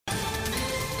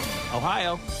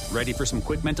Ohio, ready for some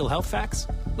quick mental health facts?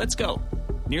 Let's go.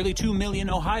 Nearly 2 million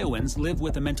Ohioans live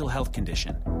with a mental health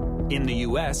condition. In the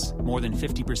U.S., more than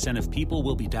 50% of people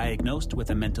will be diagnosed with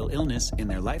a mental illness in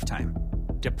their lifetime.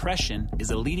 Depression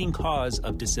is a leading cause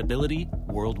of disability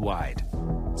worldwide.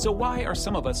 So why are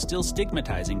some of us still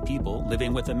stigmatizing people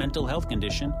living with a mental health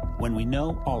condition when we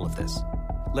know all of this?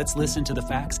 Let's listen to the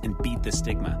facts and beat the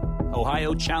stigma.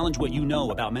 Ohio, challenge what you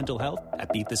know about mental health at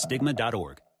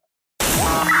beatthestigma.org.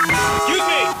 Excuse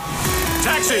me!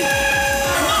 Taxi!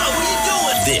 Come on, what are you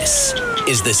doing? This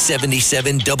is the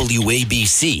 77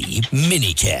 WABC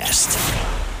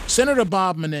minicast. Senator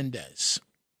Bob Menendez.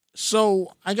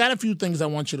 So I got a few things I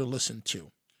want you to listen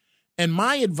to. And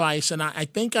my advice, and I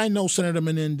think I know Senator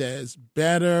Menendez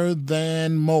better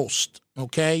than most,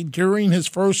 okay? During his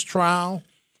first trial,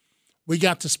 we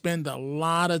got to spend a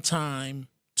lot of time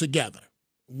together,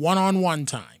 one-on-one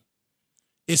time,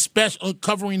 especially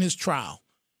covering his trial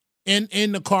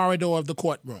in the corridor of the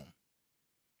courtroom.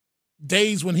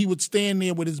 Days when he would stand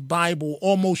there with his Bible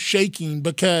almost shaking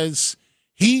because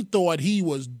he thought he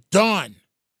was done.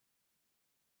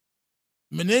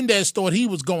 Menendez thought he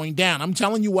was going down. I'm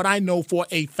telling you what I know for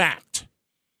a fact.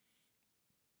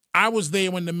 I was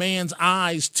there when the man's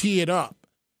eyes teared up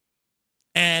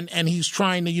and he's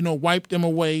trying to, wipe them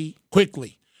away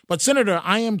quickly. But, Senator,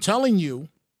 I am telling you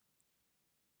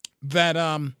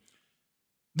that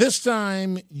this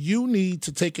time you need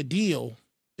to take a deal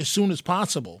as soon as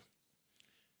possible.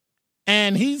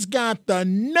 And he's got the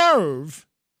nerve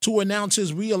to announce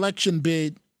his reelection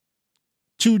bid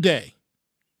today.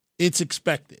 It's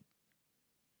expected.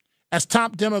 As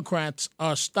top Democrats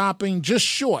are stopping just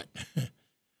short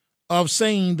of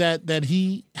saying that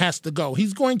he has to go.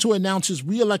 He's going to announce his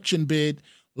reelection bid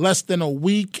less than a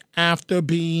week after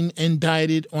being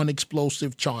indicted on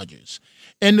explosive charges.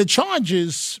 And the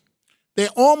charges, they're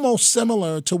almost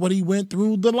similar to what he went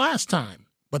through the last time,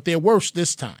 but they're worse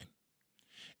this time.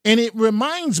 And it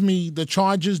reminds me, the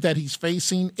charges that he's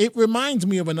facing, it reminds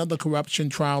me of another corruption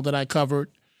trial that I covered,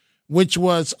 which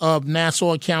was of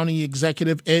Nassau County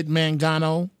Executive Ed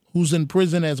Mangano, who's in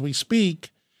prison as we speak.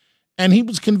 And he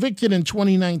was convicted in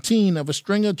 2019 of a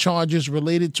string of charges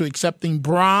related to accepting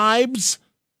bribes,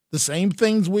 the same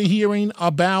things we're hearing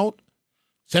about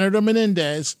Senator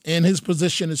Menendez in his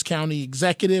position as county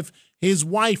executive. His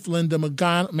wife, Linda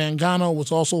Mangano,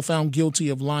 was also found guilty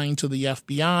of lying to the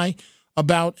FBI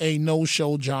about a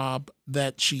no-show job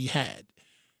that she had.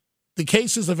 The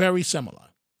cases are very similar.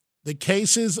 The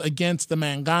cases against the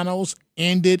Manganos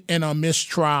ended in a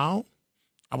mistrial.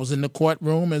 I was in the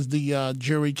courtroom as the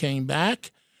jury came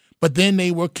back, but then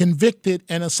they were convicted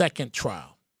in a second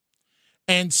trial.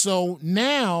 And so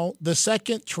now the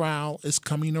second trial is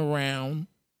coming around,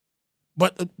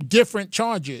 but different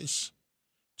charges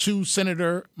to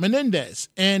Senator Menendez.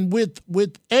 And with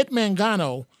Ed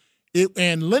Mangano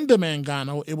and Linda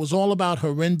Mangano, it was all about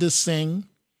Harinder Singh,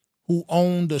 who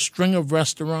owned a string of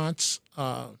restaurants,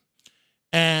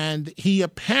 and he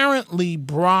apparently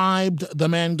bribed the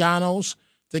Manganos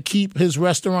to keep his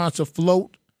restaurants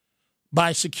afloat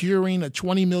by securing a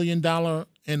 $20 million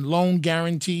in loan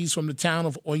guarantees from the town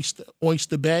of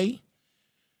Oyster Bay.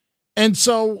 And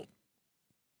so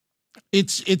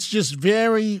it's just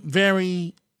very,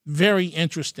 very, very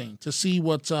interesting to see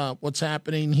what's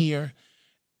happening here.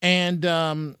 And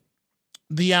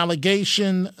the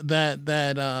allegation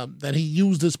that he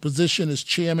used his position as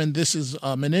chairman, this is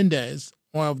Menendez,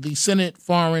 of the Senate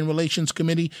Foreign Relations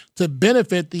Committee, to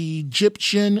benefit the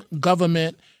Egyptian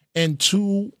government and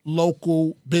two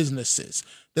local businesses.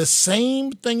 The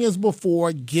same thing as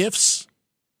before, gifts,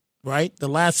 right? The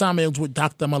last time it was with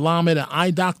Dr. Malamed, an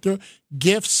eye doctor,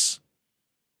 gifts,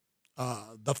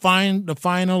 the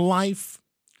final life.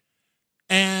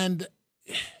 And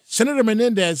Senator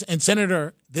Menendez, and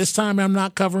Senator, this time I'm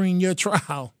not covering your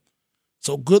trial,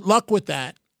 so good luck with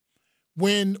that.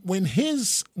 When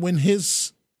his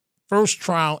first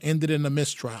trial ended in a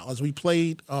mistrial, as we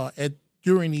played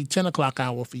during the 10 o'clock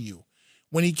hour for you,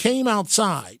 when he came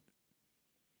outside,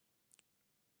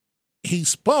 he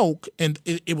spoke, and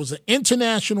it was an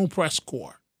international press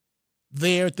corps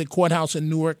there at the courthouse in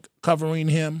Newark covering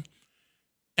him.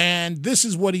 And this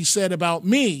is what he said about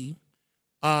me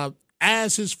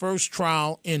as his first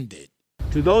trial ended.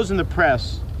 To those in the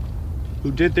press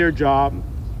who did their job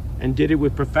and did it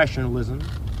with professionalism,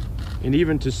 and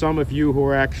even to some of you who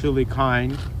are actually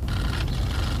kind.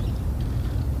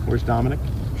 Where's Dominic?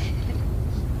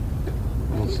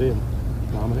 I don't see him.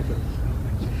 Dominic.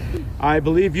 I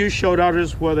believe you showed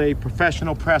others what a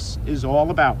professional press is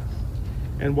all about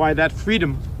and why that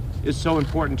freedom is so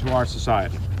important to our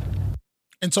society.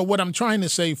 And so what I'm trying to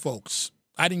say, folks,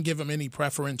 I didn't give him any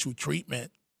preferential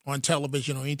treatment on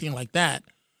television or anything like that.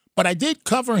 But I did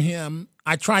cover him.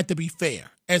 I tried to be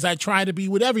fair, as I try to be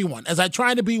with everyone, as I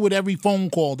try to be with every phone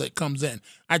call that comes in.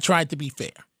 I tried to be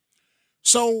fair.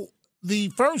 So the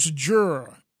first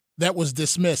juror that was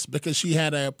dismissed because she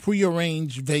had a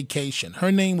prearranged vacation,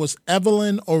 her name was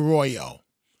Evelyn Arroyo.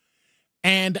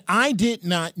 And I did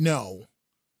not know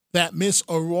that Miss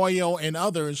Arroyo and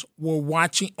others were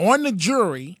watching, on the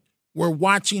jury, were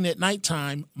watching at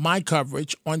nighttime my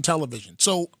coverage on television.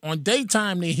 So on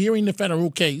daytime, they're hearing the federal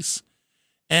case,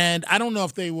 and I don't know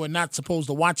if they were not supposed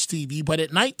to watch TV, but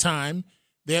at nighttime,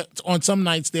 on some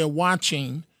nights, they're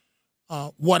watching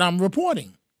what I'm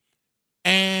reporting.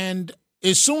 And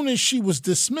as soon as she was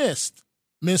dismissed,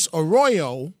 Miss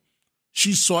Arroyo,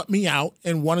 she sought me out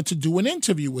and wanted to do an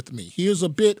interview with me. Here's a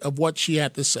bit of what she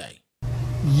had to say.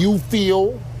 You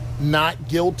feel not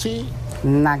guilty?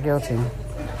 Not guilty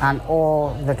on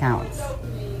all the counts.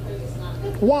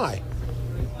 Why?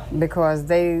 Because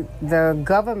the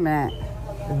government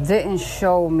didn't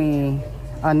show me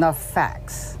enough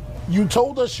facts. You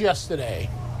told us yesterday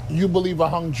you believe a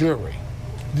hung jury.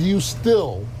 Do you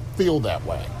still feel that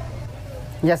way?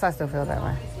 Yes, I still feel that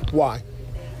way. Why?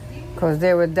 Because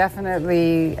there were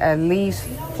definitely at least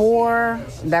 4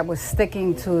 that were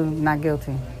sticking to not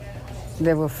guilty.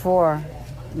 There were 4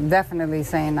 definitely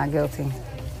saying not guilty.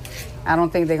 I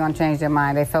don't think they're going to change their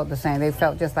mind. They felt the same. They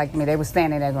felt just like me. They were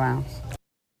standing their grounds.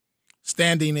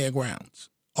 Standing their grounds.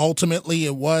 Ultimately,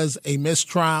 it was a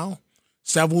mistrial.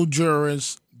 Several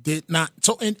jurors did not.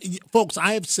 So, and folks,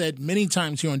 I have said many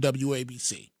times here on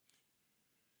WABC,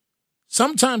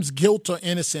 sometimes guilt or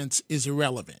innocence is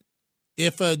irrelevant.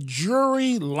 If a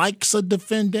jury likes a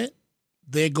defendant,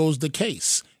 there goes the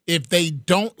case. If they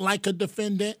don't like a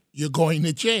defendant, you're going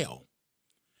to jail.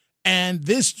 And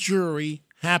this jury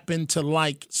happened to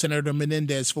like Senator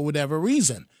Menendez for whatever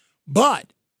reason.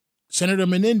 But, Senator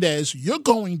Menendez, you're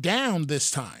going down this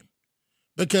time.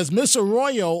 Because Ms.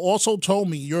 Arroyo also told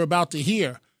me, you're about to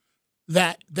hear,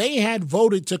 that they had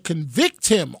voted to convict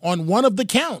him on one of the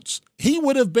counts. He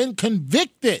would have been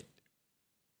convicted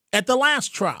at the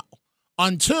last trial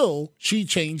until she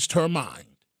changed her mind.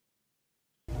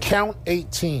 Count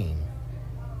 18.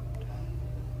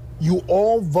 You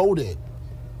all voted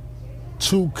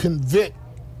to convict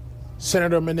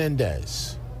Senator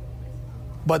Menendez.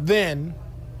 But then,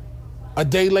 a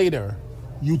day later,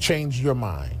 you changed your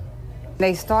mind.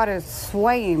 They started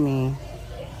swaying me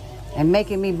and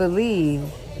making me believe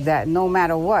that no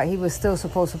matter what, he was still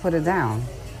supposed to put it down.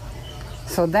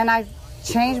 So then I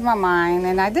changed my mind,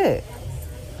 and I did.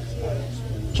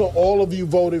 So all of you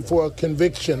voted for a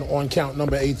conviction on count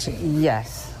number 18?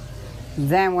 Yes.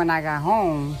 Then when I got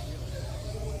home,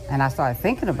 and I started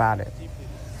thinking about it,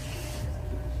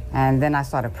 and then I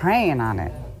started praying on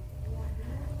it,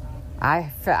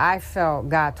 I felt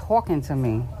God talking to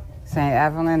me, saying,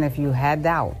 Evelyn, if you had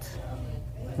doubt,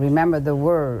 remember the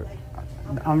word,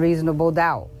 unreasonable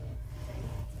doubt.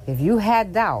 If you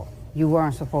had doubt, you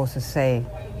weren't supposed to say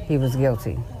he was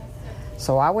guilty.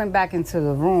 So I went back into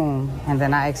the room, and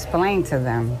then I explained to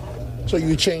them. So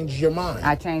you changed your mind?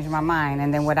 I changed my mind,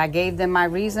 and then when I gave them my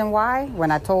reason why,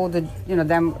 when I told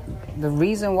them the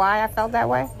reason why I felt that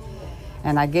way,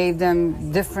 and I gave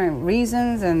them different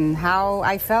reasons and how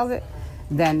I felt it,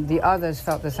 then the others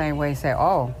felt the same way, say,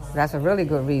 oh, that's a really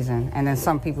good reason. And then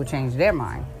some people changed their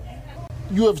mind.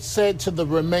 You have said to the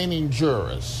remaining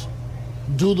jurors,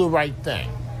 do the right thing.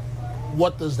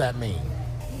 What does that mean?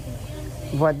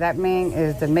 What that means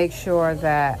is to make sure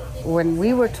that when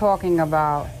we were talking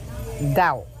about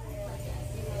doubt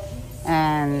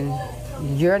and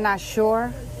you're not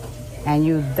sure and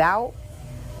you doubt,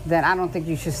 then I don't think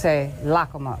you should say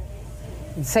lock him up.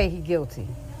 Say he's guilty.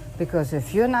 Because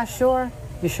if you're not sure,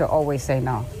 you should always say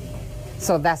no.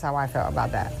 So that's how I felt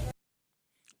about that.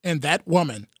 And that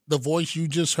woman, the voice you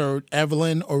just heard,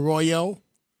 Evelyn Arroyo,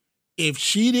 if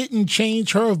she didn't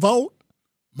change her vote,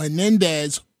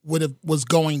 Menendez was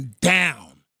going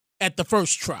down at the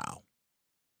first trial.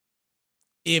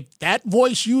 If that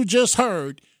voice you just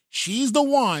heard, she's the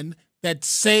one that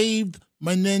saved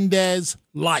Menendez's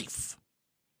life,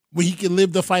 where he could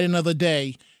live to fight another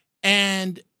day.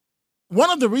 And one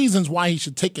of the reasons why he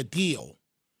should take a deal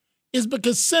is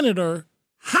because, Senator,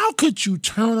 how could you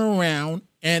turn around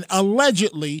and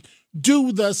allegedly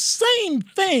do the same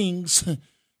things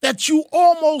that you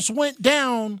almost went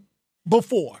down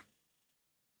before?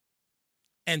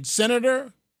 And,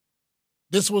 Senator,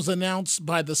 this was announced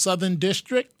by the Southern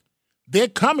District. They're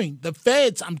coming. The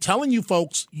feds, I'm telling you,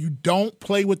 folks, you don't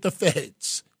play with the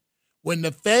feds. When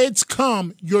the feds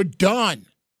come, you're done.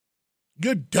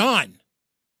 You're done.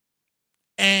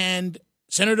 And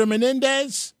Senator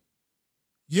Menendez,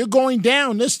 you're going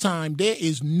down this time. There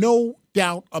is no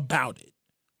doubt about it.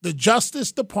 The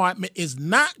Justice Department is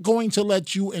not going to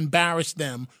let you embarrass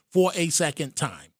them for a second time.